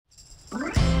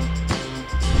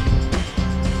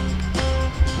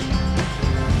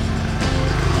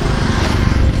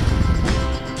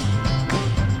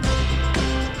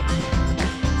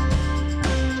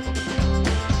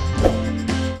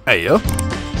Heyo.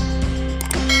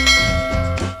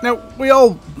 Now, we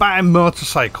all buy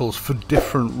motorcycles for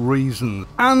different reasons,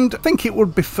 and I think it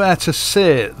would be fair to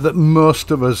say that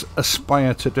most of us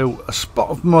aspire to do a spot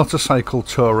of motorcycle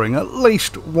touring at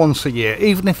least once a year,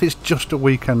 even if it's just a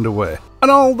weekend away. And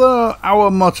although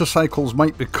our motorcycles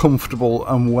might be comfortable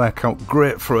and work out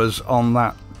great for us on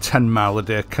that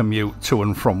 10-mile-a-day commute to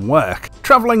and from work,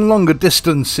 travelling longer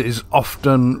distances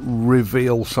often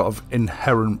reveal sort of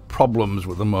inherent problems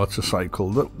with a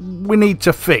motorcycle that we need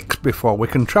to fix before we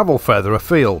can travel further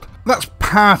afield. That's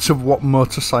part of what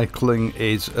motorcycling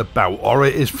is about, or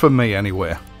it is for me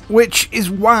anyway. Which is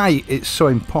why it's so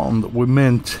important that we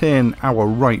maintain our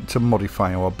right to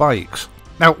modify our bikes.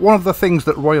 Now, one of the things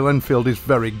that Royal Enfield is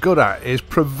very good at is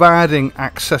providing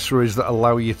accessories that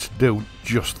allow you to do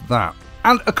just that.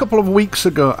 And a couple of weeks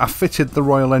ago I fitted the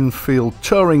Royal Enfield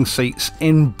touring seats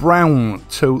in brown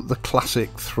to the classic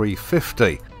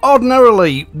 350.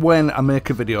 Ordinarily, when I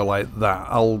make a video like that,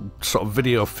 I'll sort of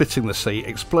video fitting the seat,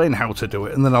 explain how to do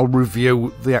it, and then I'll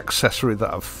review the accessory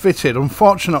that I've fitted.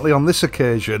 Unfortunately, on this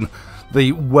occasion,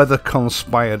 the weather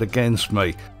conspired against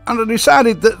me, and I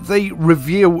decided that the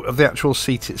review of the actual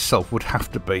seat itself would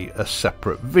have to be a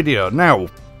separate video. Now,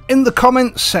 in the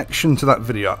comments section to that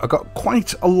video, I got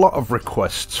quite a lot of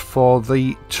requests for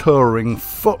the touring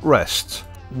footrests,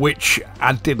 which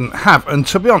I didn't have, and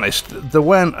to be honest, they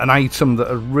weren't an item that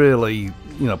had really,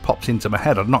 popped into my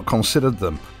head. I'd not considered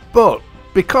them. But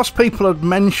because people had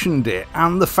mentioned it,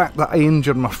 and the fact that I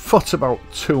injured my foot about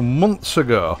 2 months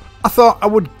ago, I thought I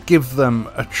would give them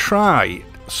a try.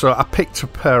 So I picked a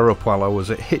pair up while I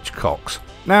was at Hitchcock's.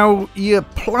 Now, your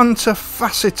plantar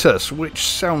fasciitis, which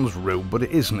sounds rude, but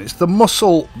it isn't. It's the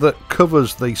muscle that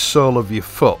covers the sole of your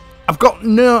foot. I've got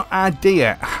no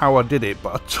idea how I did it,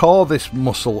 but I tore this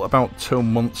muscle about 2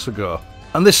 months ago.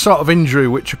 And this sort of injury,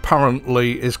 which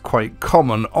apparently is quite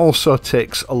common, also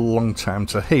takes a long time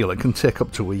to heal. It can take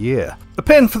up to a year. The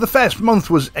pain for the first month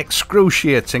was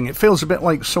excruciating. It feels a bit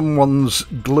like someone's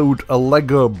glued a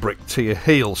Lego brick to your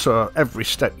heel, so every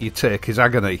step you take is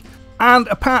agony. And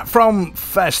apart from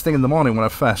first thing in the morning when I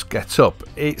first get up,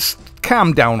 it's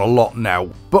calmed down a lot now.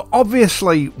 But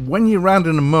obviously, when you're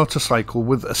riding a motorcycle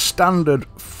with a standard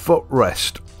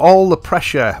footrest, all the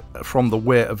pressure from the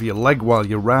weight of your leg while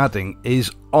you're riding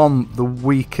is on the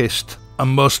weakest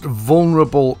and most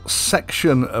vulnerable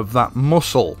section of that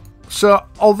muscle. So,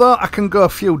 although I can go a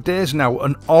few days now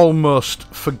and almost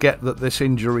forget that this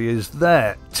injury is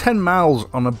there, 10 miles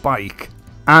on a bike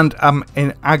and I'm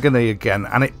in agony again,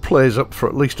 and it plays up for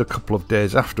at least a couple of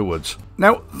days afterwards.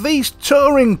 Now, these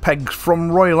touring pegs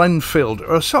from Royal Enfield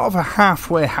are sort of a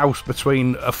halfway house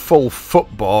between a full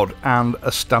footboard and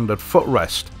a standard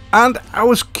footrest, and I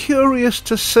was curious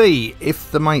to see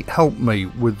if they might help me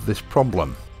with this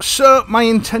problem. So my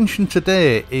intention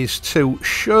today is to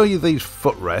show you these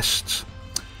footrests,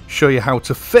 show you how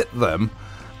to fit them,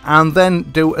 and then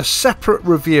do a separate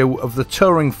review of the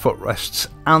touring footrests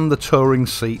and the touring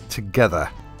seat together.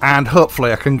 And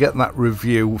hopefully I can get that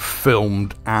review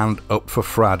filmed and up for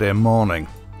Friday morning.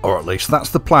 Or at least that's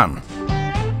the plan.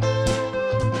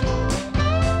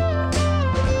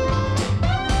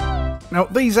 Now,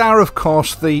 these are of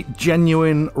course the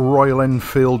genuine Royal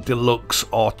Enfield Deluxe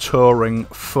or Touring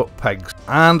foot pegs,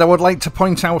 and I would like to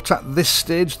point out at this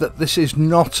stage that this is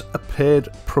not a paid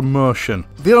promotion.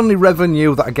 The only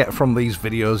revenue that I get from these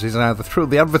videos is either through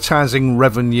the advertising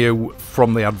revenue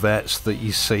from the adverts that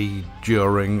you see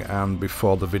during and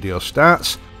before the video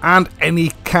starts, and any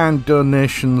kind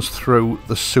donations through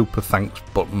the super thanks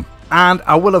button. And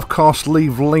I will of course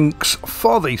leave links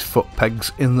for these foot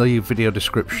pegs in the video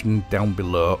description down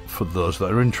below for those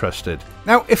that are interested.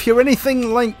 Now, if you're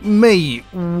anything like me,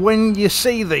 when you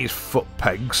see these foot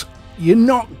pegs, you're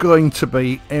not going to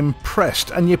be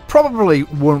impressed, and you probably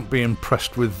won't be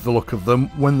impressed with the look of them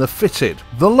when they're fitted.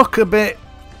 They look a bit,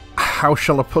 how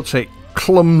shall I put it,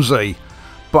 clumsy.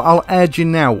 But I'll urge you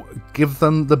now, give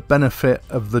them the benefit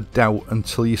of the doubt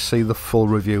until you see the full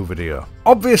review video.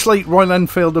 Obviously, Royal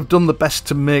Enfield have done the best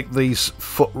to make these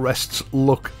footrests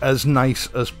look as nice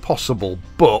as possible,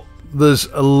 but there's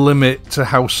a limit to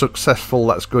how successful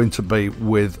that's going to be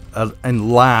with an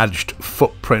enlarged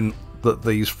footprint that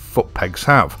these foot pegs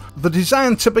have. They're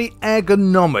designed to be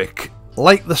ergonomic.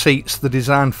 Like the seats, they're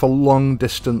designed for long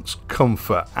distance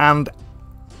comfort, and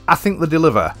I think they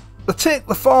deliver. They take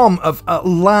the form of a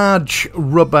large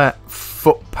rubber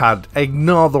foot pad.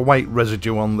 Ignore the white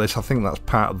residue on this, I think that's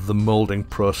part of the moulding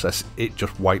process, it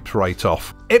just wipes right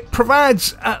off. It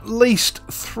provides at least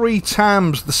 3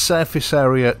 times the surface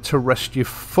area to rest your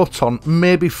foot on,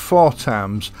 maybe 4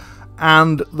 times,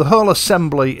 and the whole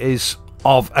assembly is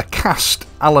of a cast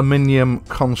aluminium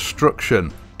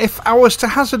construction. If I was to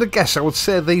hazard a guess, I would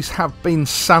say these have been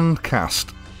sand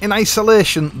cast. In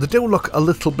isolation, they do look a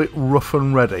little bit rough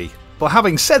and ready, but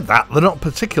having said that, they're not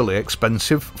particularly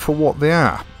expensive for what they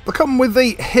are. They come with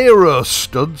the Hero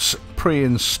studs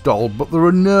pre-installed, but there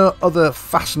are no other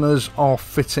fasteners or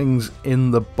fittings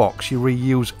in the box. You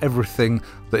reuse everything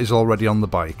that is already on the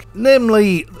bike,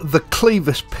 namely the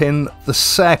clevis pin, the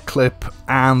circlip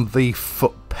and the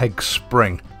foot peg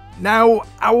spring. Now,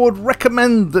 I would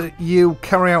recommend that you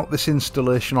carry out this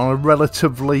installation on a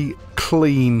relatively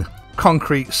clean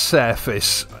concrete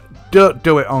surface. Don't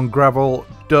do it on gravel,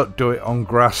 don't do it on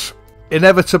grass.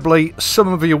 Inevitably, some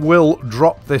of you will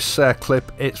drop this circlip.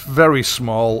 It's very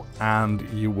small and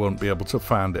you won't be able to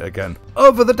find it again.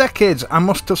 Over the decades, I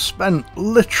must have spent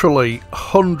literally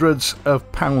hundreds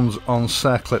of pounds on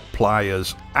circlip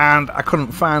pliers, and I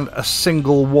couldn't find a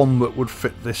single one that would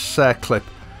fit this circlip.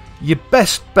 Your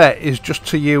best bet is just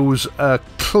to use a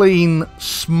clean,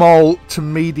 small to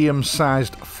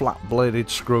medium-sized flat-bladed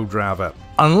screwdriver.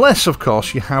 Unless, of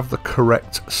course, you have the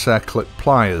correct circlip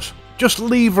pliers. Just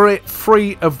lever it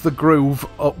free of the groove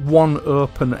at one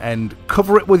open end.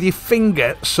 Cover it with your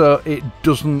finger so it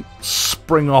doesn't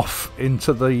spring off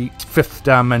into the fifth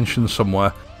dimension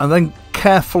somewhere, and then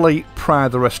carefully pry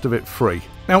the rest of it free.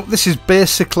 Now, this is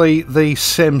basically the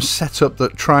same setup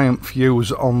that Triumph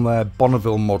use on their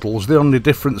Bonneville models, the only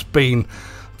difference being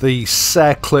the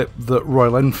circlip that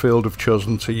Royal Enfield have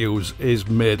chosen to use is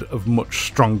made of much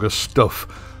stronger stuff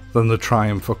than the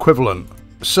Triumph equivalent.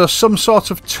 So some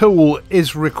sort of tool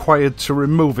is required to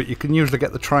remove it. You can usually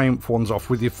get the Triumph ones off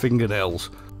with your fingernails.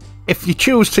 If you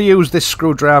choose to use this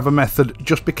screwdriver method,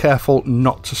 just be careful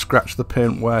not to scratch the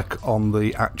paintwork on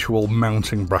the actual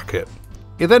mounting bracket.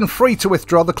 You're then free to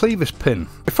withdraw the clevis pin.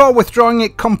 Before withdrawing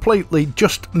it completely,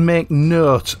 just make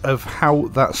note of how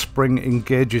that spring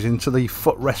engages into the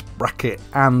footrest bracket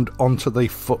and onto the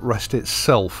footrest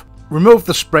itself. Remove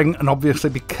the spring and obviously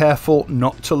be careful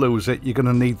not to lose it. You're going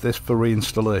to need this for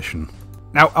reinstallation.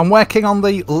 Now, I'm working on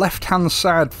the left hand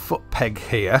side foot peg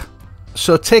here,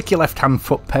 so take your left hand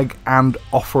foot peg and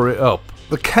offer it up.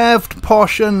 The curved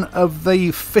portion of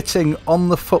the fitting on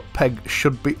the foot peg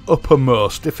should be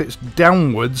uppermost. If it's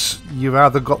downwards, you've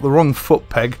either got the wrong foot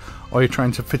peg or you're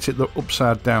trying to fit it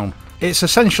upside down. It's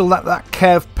essential that that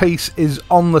curved piece is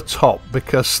on the top,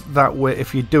 because that way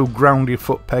if you do ground your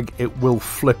foot peg it will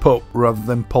flip up rather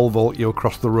than pole vault you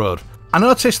across the road. I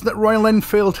noticed that Royal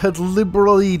Enfield had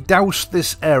liberally doused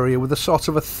this area with a sort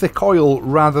of a thick oil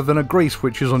rather than a grease,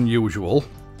 which is unusual.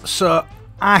 So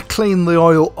I cleaned the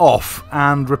oil off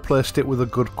and replaced it with a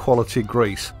good quality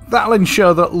grease. That'll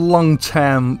ensure that long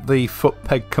term the foot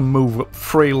peg can move up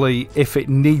freely. If it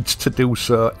needs to do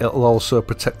so, it'll also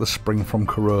protect the spring from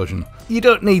corrosion. You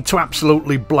don't need to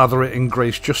absolutely blather it in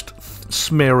grease, just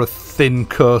smear a thin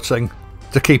coating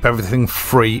to keep everything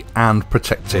free and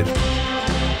protected.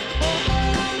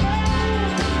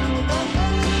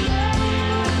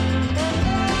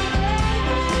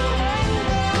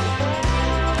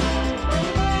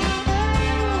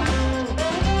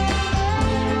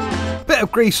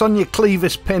 Of grease on your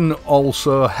clevis pin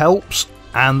also helps,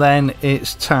 and then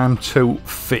it's time to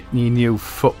fit your new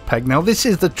foot peg. Now this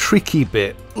is the tricky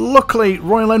bit. Luckily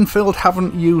Royal Enfield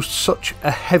haven't used such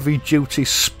a heavy duty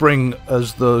spring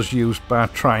as those used by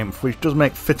Triumph, which does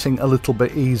make fitting a little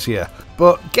bit easier,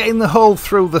 but getting the hole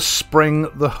through the spring,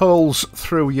 the holes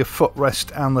through your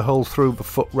footrest and the hole through the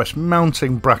footrest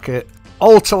mounting bracket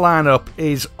all to line up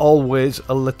is always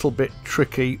a little bit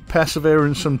tricky.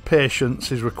 Perseverance and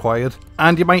patience is required,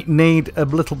 and you might need a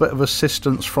little bit of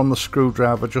assistance from the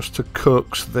screwdriver just to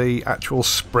coax the actual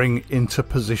spring into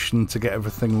position to get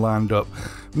everything lined up.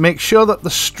 Make sure that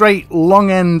the straight long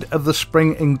end of the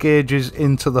spring engages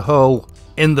into the hole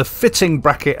in the fitting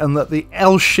bracket and that the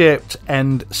L-shaped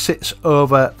end sits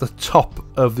over the top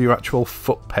of your actual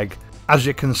foot peg, as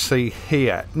you can see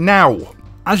here. Now,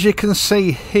 as you can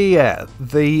see here,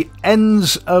 the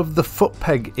ends of the foot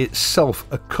peg itself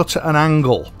are cut at an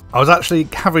angle. I was actually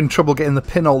having trouble getting the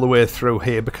pin all the way through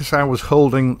here because I was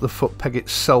holding the foot peg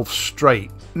itself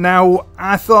straight. Now,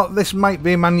 I thought this might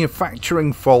be a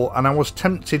manufacturing fault, and I was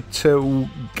tempted to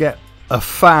get a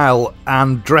file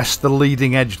and dress the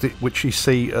leading edge which you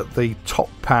see at the top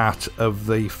part of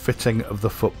the fitting of the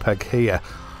foot peg here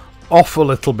off a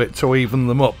little bit to even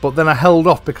them up, but then I held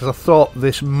off because I thought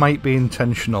this might be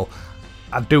intentional.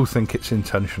 I do think it's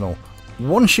intentional.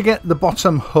 Once you get the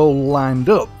bottom hole lined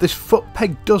up, this foot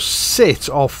peg does sit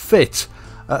or fit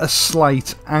at a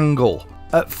slight angle.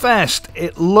 At first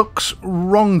it looks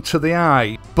wrong to the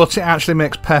eye, but it actually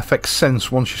makes perfect sense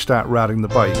once you start riding the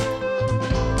bike.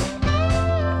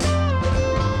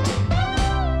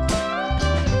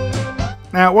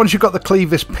 Now, once you've got the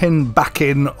clevis pin back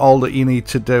in, all that you need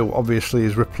to do obviously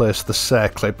is replace the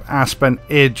circlip. I spent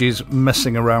ages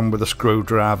messing around with a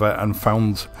screwdriver and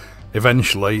found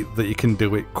eventually that you can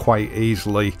do it quite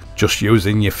easily just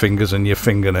using your fingers and your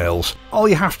fingernails. All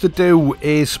you have to do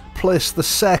is place the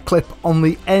circlip on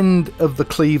the end of the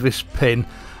clevis pin,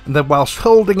 and then whilst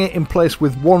holding it in place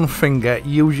with one finger,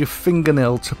 use your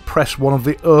fingernail to press one of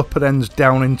the open ends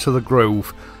down into the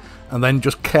groove, and then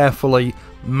just carefully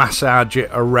massage it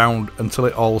around until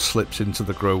it all slips into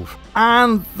the groove.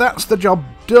 And that's the job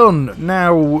done.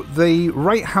 Now, the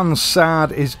right hand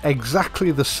side is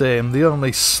exactly the same, the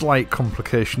only slight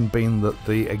complication being that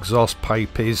the exhaust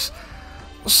pipe is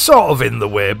sort of in the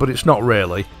way, but it's not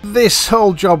really. This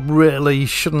whole job really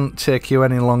shouldn't take you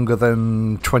any longer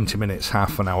than 20 minutes,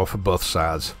 half an hour for both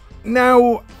sides.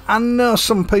 Now, I know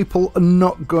some people are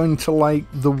not going to like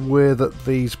the way that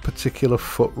these particular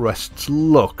footrests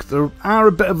look. They are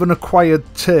a bit of an acquired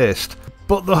taste,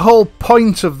 but the whole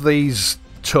point of these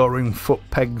touring foot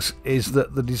pegs is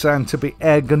that they're designed to be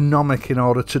ergonomic in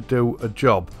order to do a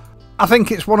job. I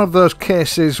think it's one of those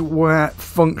cases where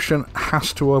function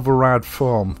has to override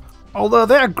form, although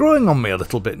they are growing on me a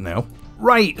little bit now.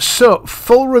 Right, so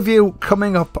full review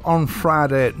coming up on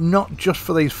Friday, not just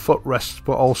for these footrests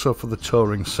but also for the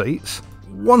touring seats.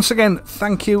 Once again,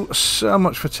 thank you so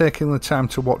much for taking the time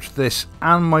to watch this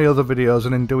and my other videos,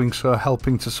 and in doing so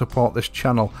helping to support this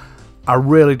channel. I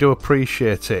really do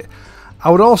appreciate it.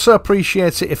 I would also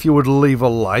appreciate it if you would leave a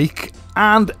like,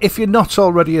 and if you're not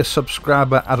already a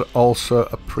subscriber, I'd also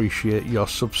appreciate your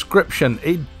subscription.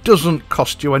 It doesn't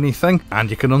cost you anything,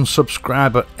 and you can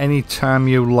unsubscribe at any time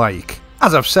you like.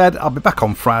 As I've said, I'll be back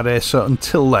on Friday, so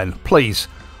until then, please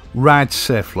ride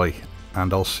safely,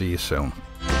 and I'll see you soon.